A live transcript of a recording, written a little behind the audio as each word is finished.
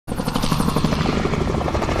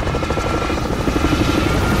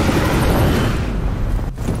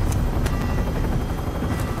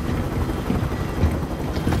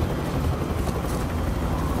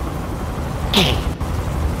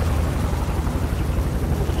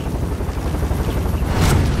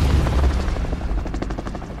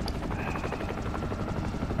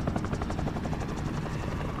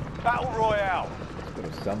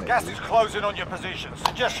Gas is closing on your position.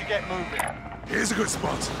 Suggest you get moving. Here's a good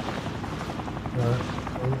spot.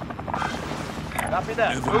 Copy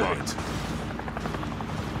that. Never Move mind. it.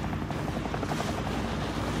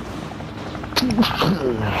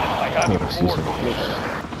 I got you aboard.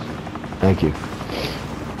 Thank you.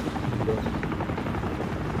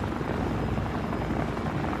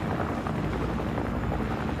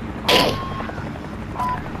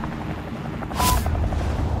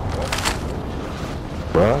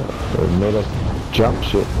 Well, it made us jump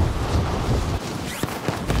shit.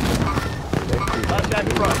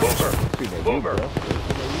 Contact front. Mover.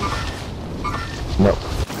 No.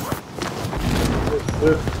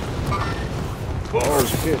 Oh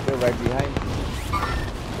shit, they're right behind me.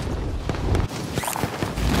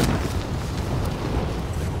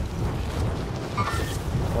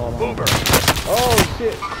 Mover. Oh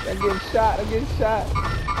shit, I'm getting shot.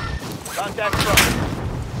 Contact front.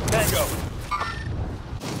 Tango.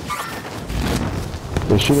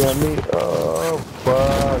 They're shooting at me. Oh,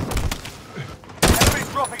 fuck. Enemies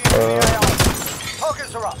dropping into the AR.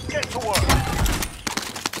 Targets are up. Get to work.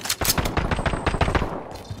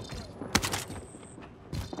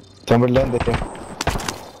 Somebody landed there.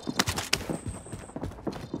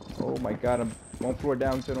 Oh my god, I'm 1 floor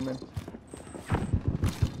down, gentlemen.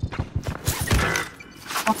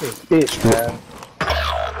 Bitch, man.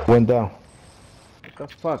 Went down. What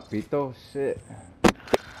the fuck, Vito? Shit.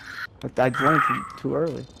 I joined too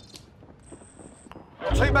early.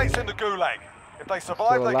 Your teammates in the gulag. If they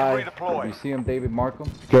survive, Still they alive. can redeploy. You see him, David? Mark him.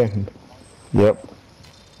 Okay. Yep.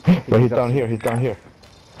 But he's down here. He's down here.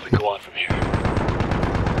 We go on from here.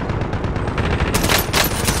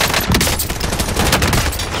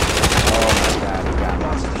 Oh my god, he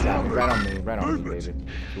got me. Right on me, David.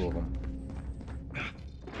 2 of them.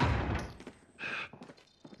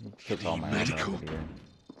 He took all my ammo over here.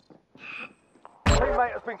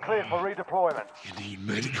 Teammate has been cleared for redeployment. You need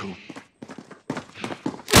medical.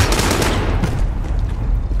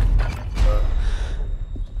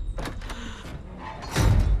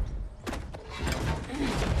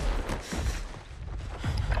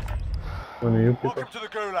 Welcome to the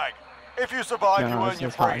gulag. If you survive, you earn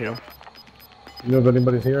your freedom. You know if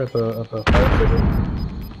anybody's here at the fire station?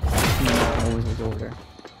 No, always was over there.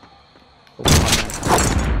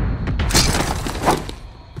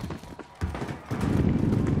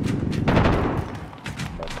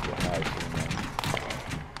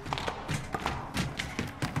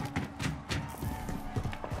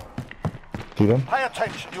 See them? Pay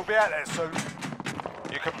attention, you'll be out there soon.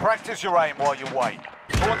 You can practice your aim while you wait.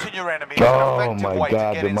 Taunting your enemy is Oh an effective my way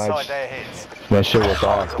God, to get the match- inside their heads. That shit was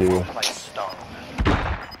off, dude. Well-placed stone.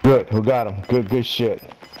 Good. Who got him? Good shit.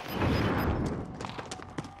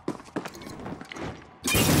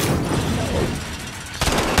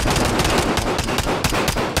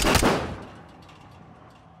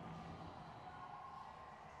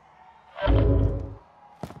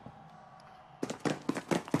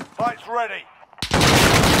 Fight's ready.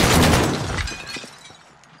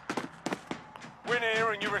 Win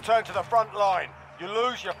here and you return to the front line. You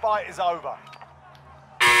lose, your fight is over.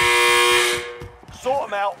 Sort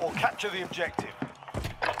them out or capture the objective.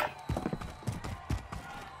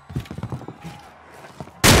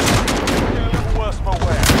 Looking a little worse for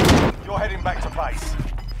wear. You're heading back to base.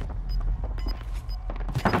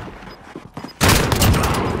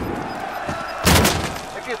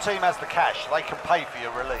 If your team has the cash, they can pay for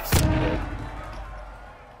your release.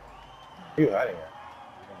 You out of here.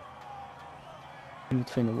 In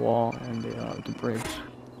between the wall and the bridge.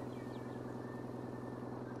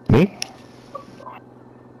 Me?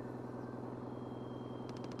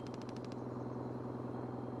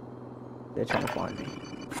 They're trying to find me.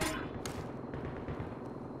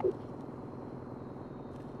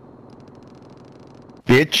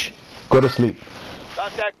 Bitch. Go to sleep.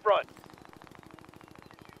 Contact front.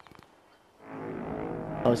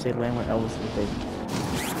 I would say land where Elvis is, baby.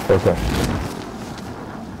 Okay.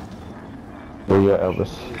 Where you at,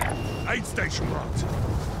 Elvis? Aid station marked.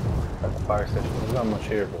 At the fire station. There's not much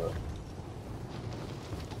here, but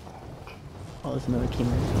Oh, there's another key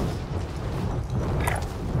man.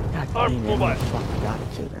 God damn it, I fucking got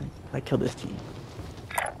it too then. I killed this team.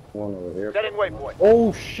 one over here. Setting waypoint.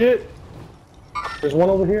 Oh shit! There's one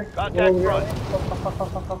over here. Contact One over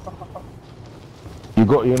front. You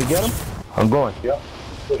gonna get him? I'm going. Here. Yep.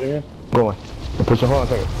 Pushing in. Going. Push hold on a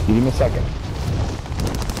second. You give me a second.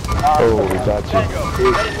 Oh, we got you. Tango.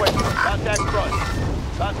 Setting waypoint. Contact front.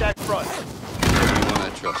 Contact front. Anyone I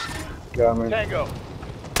trust. Got me. Tango.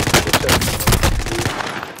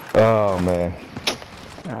 Oh man.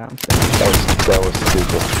 I'm saying. That was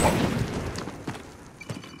stupid.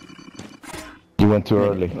 You went too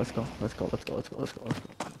early. Let's go. Let's go. Let's go. Let's go. Let's go. Let's go.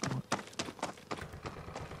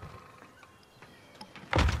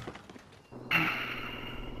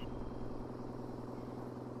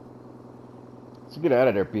 Let's get out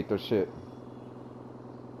of there, Pito. Shit.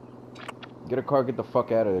 Get a car, get the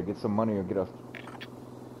fuck out of there. Get some money or get a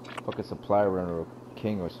fucking supply runner or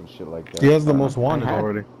king or some shit like that. He has the most wanted I had-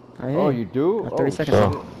 already. Oh, you do? 30 Oh, seconds.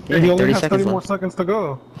 shit. left. Yeah, he only 30 has 30 seconds more left. seconds to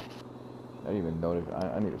go. I didn't even notice.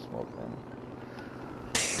 I need to smoke, man.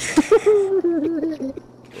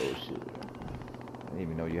 Oh shit. I didn't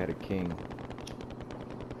even know you had a king.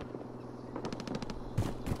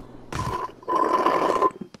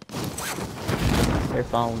 They're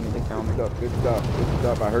following me. They found me. Good stuff, good stuff, good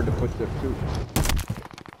stuff. I heard the footsteps too.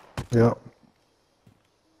 Yeah.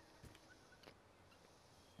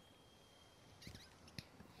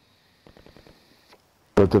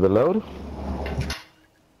 Go to the load?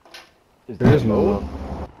 There is no load.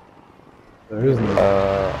 There is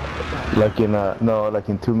no. Like in no, like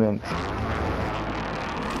in 2 minutes.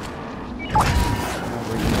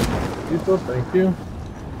 Pito, thank you.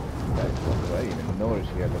 I didn't even notice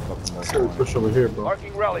you had the fucking Let's go most. push over here, bro.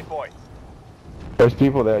 Marking rally point. There's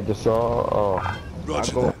people there I just saw. Oh,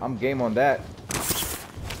 I'm game on that.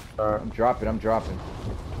 Alright. I'm dropping. Dropping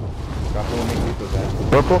when they get those ass.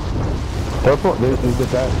 purple? Purple? There's the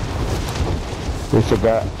guy. There's a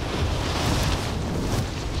guy.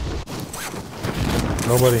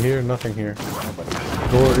 Nobody here, nothing here. Nobody.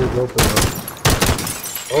 Door is open, bro.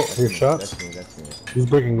 Oh, your shots? That's me. He's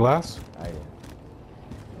breaking glass? I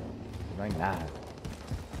nah.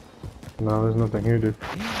 No, there's nothing here, dude.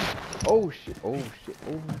 Oh shit,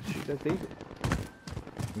 that's David.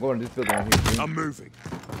 I'm going to this building right here. I'm moving.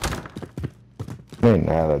 Ain't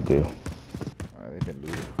nada, dude. Alright, they've been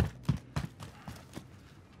looted.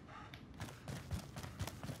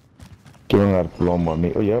 Getting out of plomo on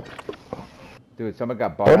me. Oh, yep. Dude, someone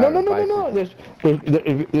got bought Oh, out no, of no, a no, no, no.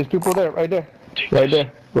 bicycle. There's people there, right there. Right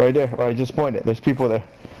there, right there. I just pointed. There's people there.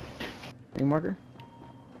 Ring marker?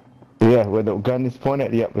 Yeah, where the gun is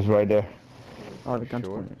pointed. Yep, it's right there. Oh, the gun's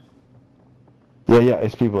Sure. pointed. Yeah,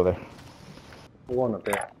 it's people there. One up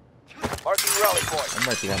there. Marking rally point. I'm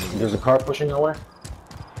right behind you. There's a car pushing away.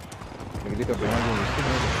 Miguelito behind you.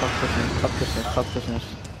 Fuck prisoners. Fuck prisoners. Fuck prisoners.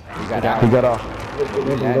 You got He out. He got off.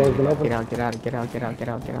 Door's been open. Get out. Get out. Get out. Get out. Get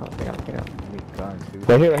out. Get out. Get out. Get out. Give me guns, dude.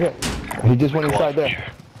 Right here. He just went inside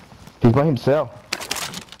there. He's by himself.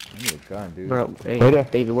 I need a gun, dude. Bro, hey, Right there.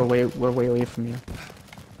 David, we're way away from you.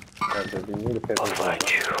 You need to pay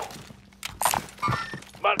attention.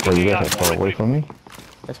 Well, you guys are far away from me.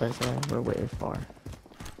 That's why I said we're way far.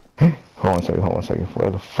 Hold on a second.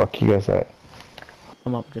 Where the fuck you guys at?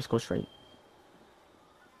 Come up. Just go straight.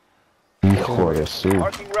 Hijo de su.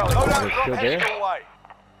 Marking rally point. They're still there? Heading away.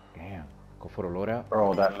 Damn. Go for the loadout.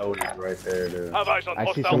 Bro, that load is right there, dude. Have eyes on I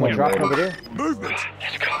see hostile someone unit. dropping over there. Movement.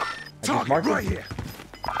 marked Target him. right here.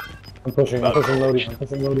 I'm pushing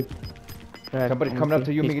Lodi. Somebody coming up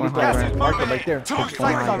to you, He's Miguelito. one high ground. Mark him right there. Target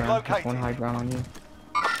One Safe high zone ground. He's located. one high ground on you.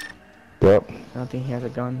 Yep. I don't think he has a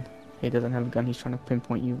gun. He doesn't have a gun. He's trying to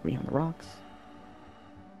pinpoint you behind the rocks.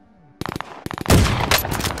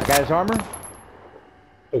 I got his armor.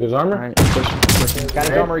 Took his armor. Alright, pushing. Got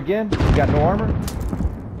his armor again. You got no armor.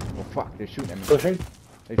 Well, fuck. They're shooting at me. Pushing.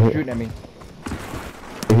 They're shooting at me.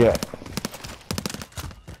 Yeah.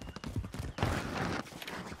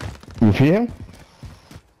 You see him?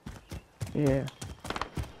 Yeah.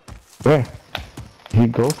 Where? He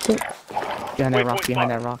ghosted? Behind that rock.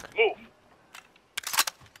 Behind that rock. Move.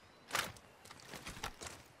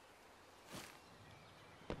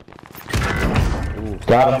 Ooh,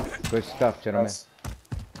 Got him. good stuff, gentlemen.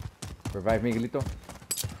 Revive Miguelito.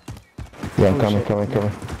 Yeah, I'm Oh, coming, shit. coming.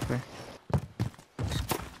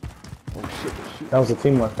 Oh shit, they're shooting. That was a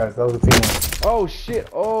teamwork, guys. That was a teamwork. Oh shit,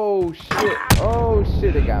 oh shit, oh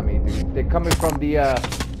shit, they got me, dude. They're coming from the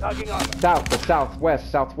Tagging armor.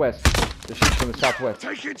 southwest. They're shooting from the southwest.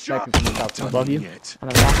 Taking Sniping shots. from the southwest. Above you. Yet. On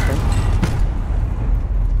the rock, right?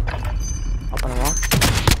 Up on the rock.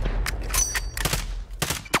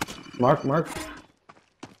 Mark.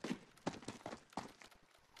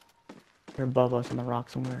 They're above us on the rock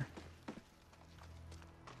somewhere.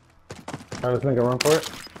 Alright, let's make a run for it.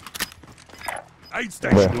 Aid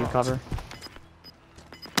station Where? Do you marked. cover?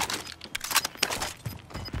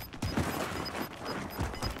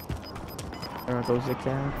 They're gonna go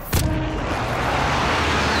zigzag.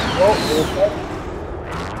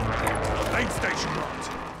 Aid station marked.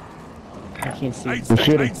 I can't see.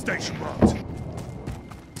 shooting. Aid station marked.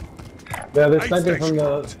 Yeah, they're Aid sniping from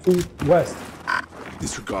the west.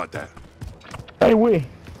 Disregard that. Hey, we.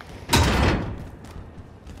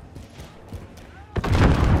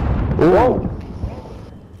 Ooh.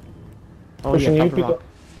 Oh Pushing yeah, you, top of the Pico. rock.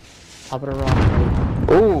 Top of the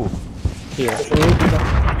rock. Ooh. Here. Pushing you, Pico.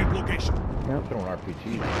 Target location. Yep. Throwing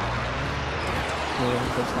RPGs.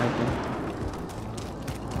 Yeah, good sniping.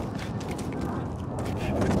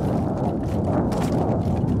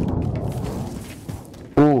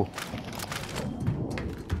 Ooh.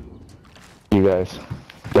 You guys.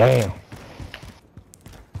 Damn.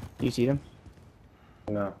 Do you see them?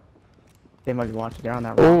 No. They might be watching. They're on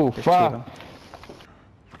that rock. Ooh, There's two of them. fuck.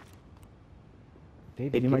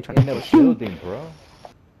 David, They might get try in to the push you. building, bro.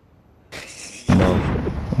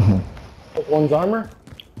 One's armor?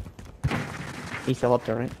 He's still up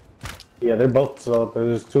there, right? Yeah, they're both still up there.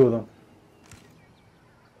 There's two of them.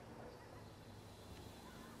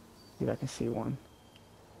 See if I can see one.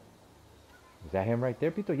 Is that him right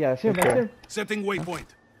there, Pito? Yeah, that's him right Okay. there. Setting waypoint.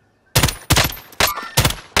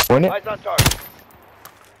 Win it? Eyes on target.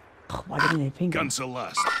 Oh, why didn't they ping him? Cancel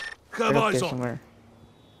last. They're Have up eyes there on. somewhere.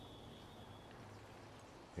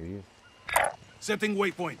 Here he is. Setting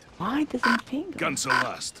waypoint. Why doesn't he ping him? Cancel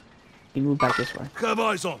last. He moved back this way. Have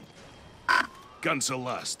eyes on. Cancel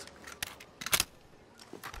last.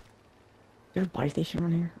 There's a buy station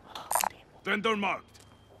around here. Oh, damn. Vendor marked.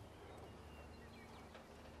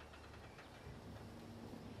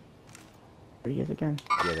 There he is again.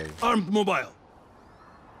 Yeah, there he is. Armed mobile.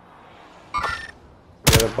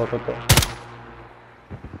 Yeah, they're both up there.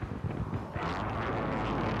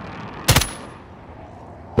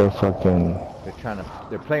 They're fucking.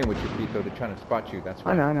 They're playing with you, Pito. They're trying to spot you. That's I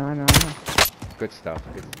why. know, I know, I know, I know. Good stuff.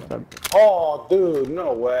 Good stuff. But, Oh, dude,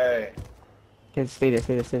 no way. okay, stay there,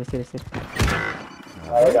 stay there, stay there, stay there, stay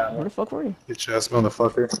there. I got Where the fuck were you? Get your ass,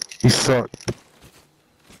 motherfucker. He sucked.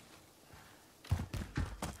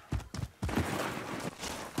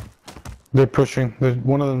 They're pushing.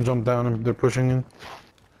 One of them jumped down and they're pushing in.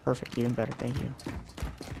 Perfect, even better, thank you.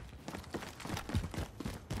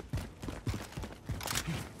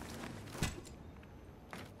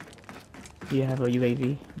 Do you have a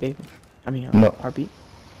UAV, David? I mean, No. RP?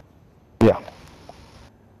 Yeah.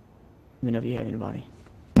 Let me know if you had anybody.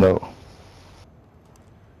 No.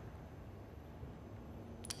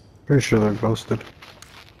 Pretty sure they're ghosted.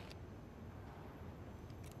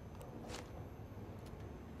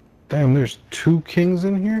 Damn, there's two kings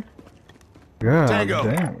in here? God Tango.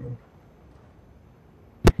 damn.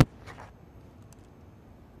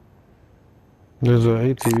 There's a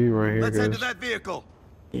ATV right here, Let's head to guys. that vehicle.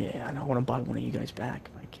 Yeah, I don't want to buy one of you guys back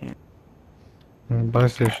if I can't. Buy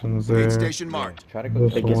station's there. Aid station marked. Try to go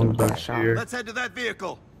This It gives them one's a better back shot. here. Let's head to that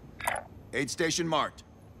vehicle. Aid station marked.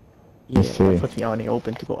 Yeah, Let's see. that puts me out in the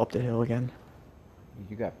open to go up the hill again.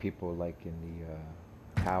 You got people like in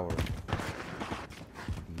the tower.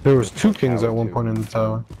 There was two kings Tower at one too. point in the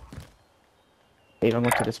tower. Dave, I'm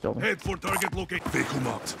going to this building. Head for target location. Vehicle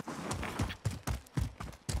marked.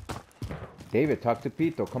 David, talk to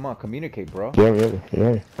Pito. Come on, communicate, bro. Yeah, yeah,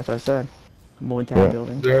 yeah. That's what I said. I'm moving to that Yeah.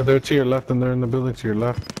 building. They're to your left and they're in the building to your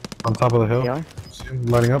left. On top of the hill. They are? See them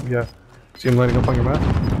lighting up? Yeah. See them lighting up on your map?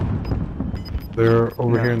 They're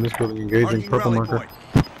over No. here in this building engaging. Marking Purple rally marker.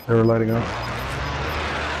 point. They were lighting up.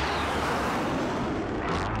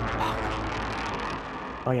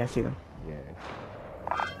 Oh yeah, I see them. Yeah,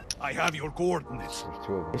 I have your coordinates. there's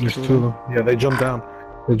two of them. There's two of them. Yeah, they jumped down.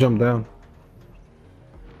 They jumped down.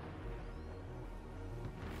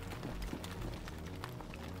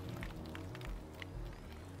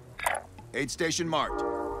 Aid station marked.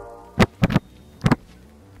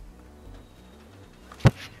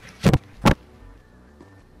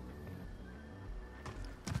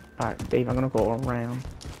 Alright, Dave, I'm gonna go around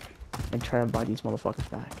and try and buy these motherfuckers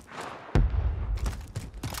back.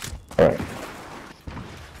 Alright.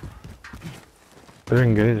 They're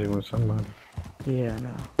engaging with somebody. Yeah, I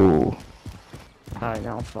know. Ooh. Alright,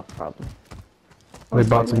 now I'm fucked probably. They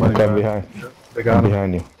bought somebody Come back. behind. They Come got him.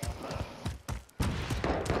 behind you.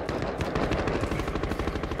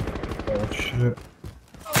 Oh shit.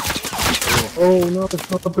 Oh no, they're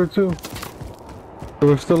still up there too.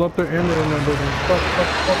 They're still up there and they're in that building. Fuck, fuck,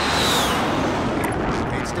 fuck.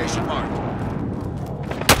 Aid station marked.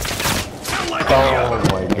 Oh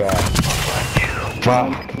my god.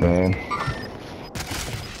 Fuck, man.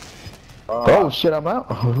 Oh shit, I'm out.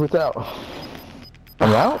 Who's out?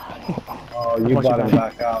 I'm out? Oh, you Once you bought him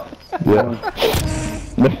got back out. Yeah.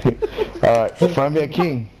 Alright, find me a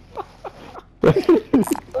king. There's a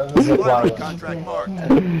supply Supply line. contract marked.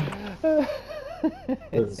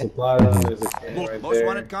 There's a supply line. There's a king right Most there.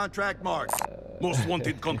 wanted contract marked. Most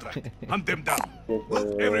wanted contract. Hunt them down.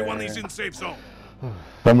 Everyone is in safe zone. I'm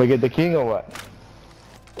gonna get the king or what?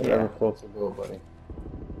 Whatever floats your boat, buddy.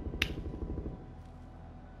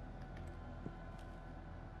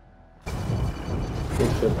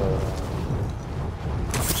 Good shit, bro.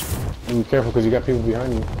 Be careful because you got people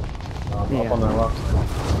behind you. Yeah. Up on that rock.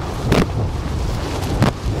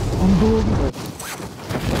 I'm doing it.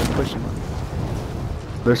 Pushing him.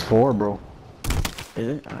 There's 4, bro. Is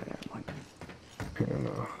it? Alright, never mind. Yeah,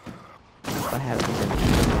 no. If I have it,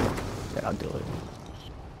 yeah, I'll do it.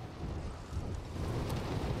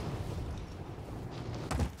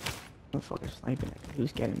 Motherfucker sniping at me.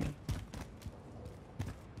 Who's getting me?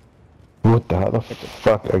 What the hell the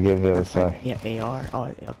fuck? I give the other side. Yeah, AR. Oh,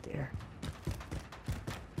 up there.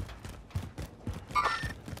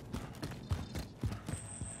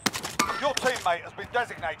 Your teammate has been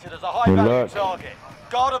designated as a high-value target.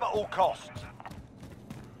 Guard them at all costs.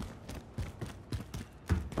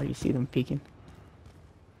 Oh, you see them peeking?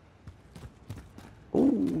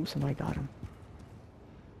 Ooh, somebody got him.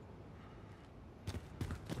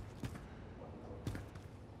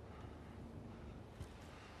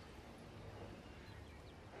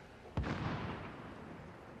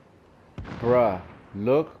 Bruh,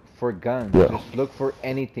 look for guns. Yeah. Just look for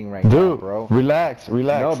anything right now, Dude, bro. relax.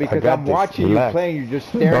 No, because I'm watching you playing. You're just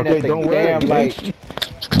staring Okay, at the don't worry. damn like the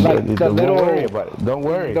Don't little worry about it. Don't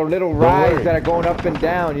worry. the little Don't rides worry. that are going up and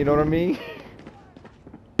down. You know what I mean?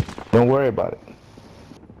 Don't worry about it.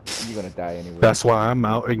 You're gonna die anyway. That's why I'm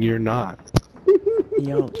out and you're not.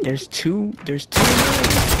 Yo, there's two. See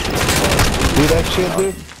that shit,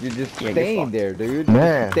 dude? You're just Yeah, you're staying fucked. there, dude.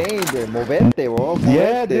 Man. Just staying there. Movente, bro.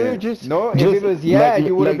 Yeah, Movente. dude, just- no. If just it was like-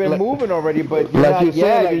 you would have been like- moving already. But you're like not. you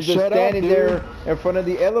said, like, you're just shut up, standing dude. there in front of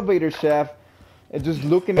the elevator shaft and just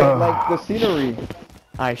looking at like the scenery.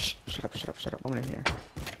 Alright, shut up. I'm in here.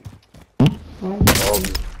 Oh,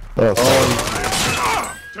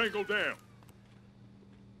 Tango down.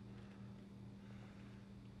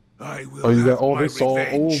 I will Oh, you got have all my this all. Oh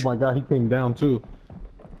revenge. my god, he came down too.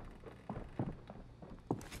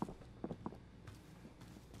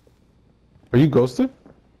 Are you ghosted?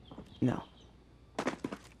 No. To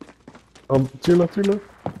your left, to your left.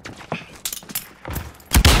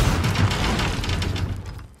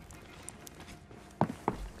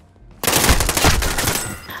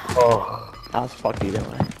 Oh. I was fucked either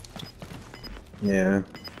way. Yeah.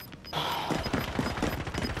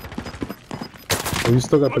 Oh, you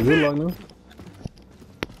still got the good luck now?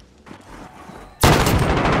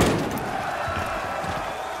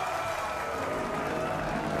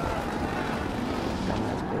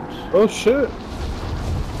 Dumbass bitch. Oh shit!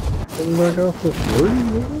 Coming back out for free,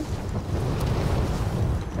 man?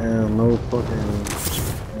 Damn, no fucking...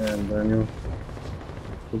 Damn, Daniel.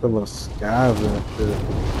 Look at the scavs and shit.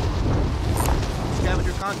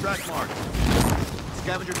 Scavenger contract marked.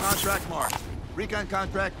 Scavenger contract marked. Recon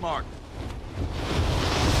contract marked.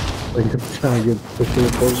 Like, you're trying to get the shit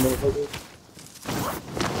of those motherfuckers?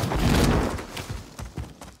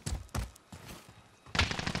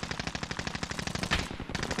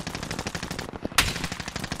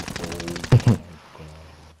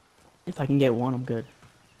 If I can get one, I'm good.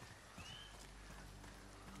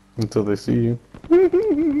 Until they see you.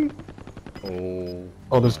 Oh.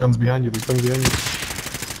 Oh, there's guns behind you, there's guns behind you.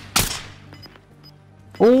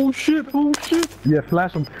 Oh shit, oh shit! Yeah,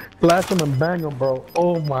 flash them and bang them, bro.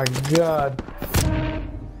 Oh my god.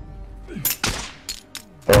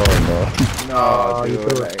 oh No, you dude.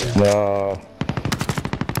 threw Like, it. no.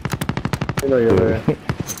 You know you're there.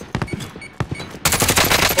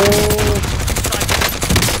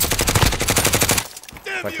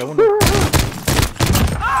 like I wonder-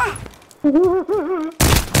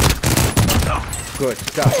 Good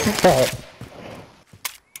stuff.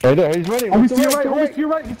 Right there, he's running. Oh, he's To to your the right, to oh, the he's to your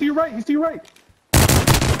right, he's to your right, he's to your right.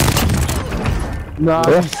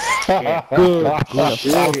 Nice. Good. Gotta record that That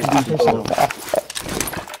shit, dog.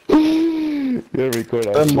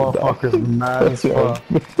 motherfucker's mad as fuck.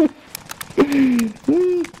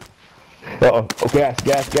 Uh-oh. Oh, gas.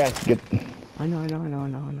 Get... I know. That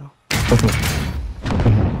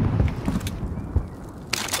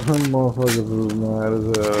motherfuckers is mad as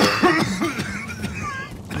hell.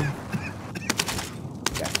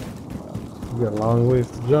 You got a long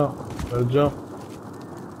ways to jump. Better jump.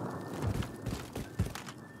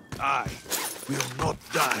 I will not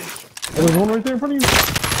die. Oh, there's one right there in front of you.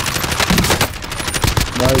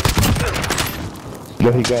 Nice.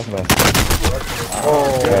 Yo, he gas man.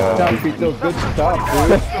 Oh, stuff, Pito. Good stuff,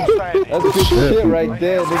 dude. Still standing. That's good shit right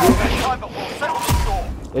there, nigga. Next time, but we'll settle the score.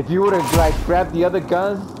 If you would have like grabbed the other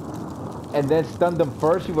guns and then stunned them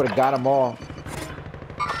first, you would have got them all.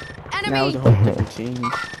 Now it's a Enemy! whole different team.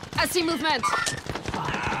 I see movement! Who's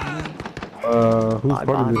part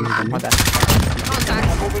of this? My bad.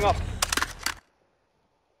 Contact! Moving up.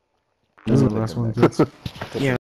 This is the last one. Yeah.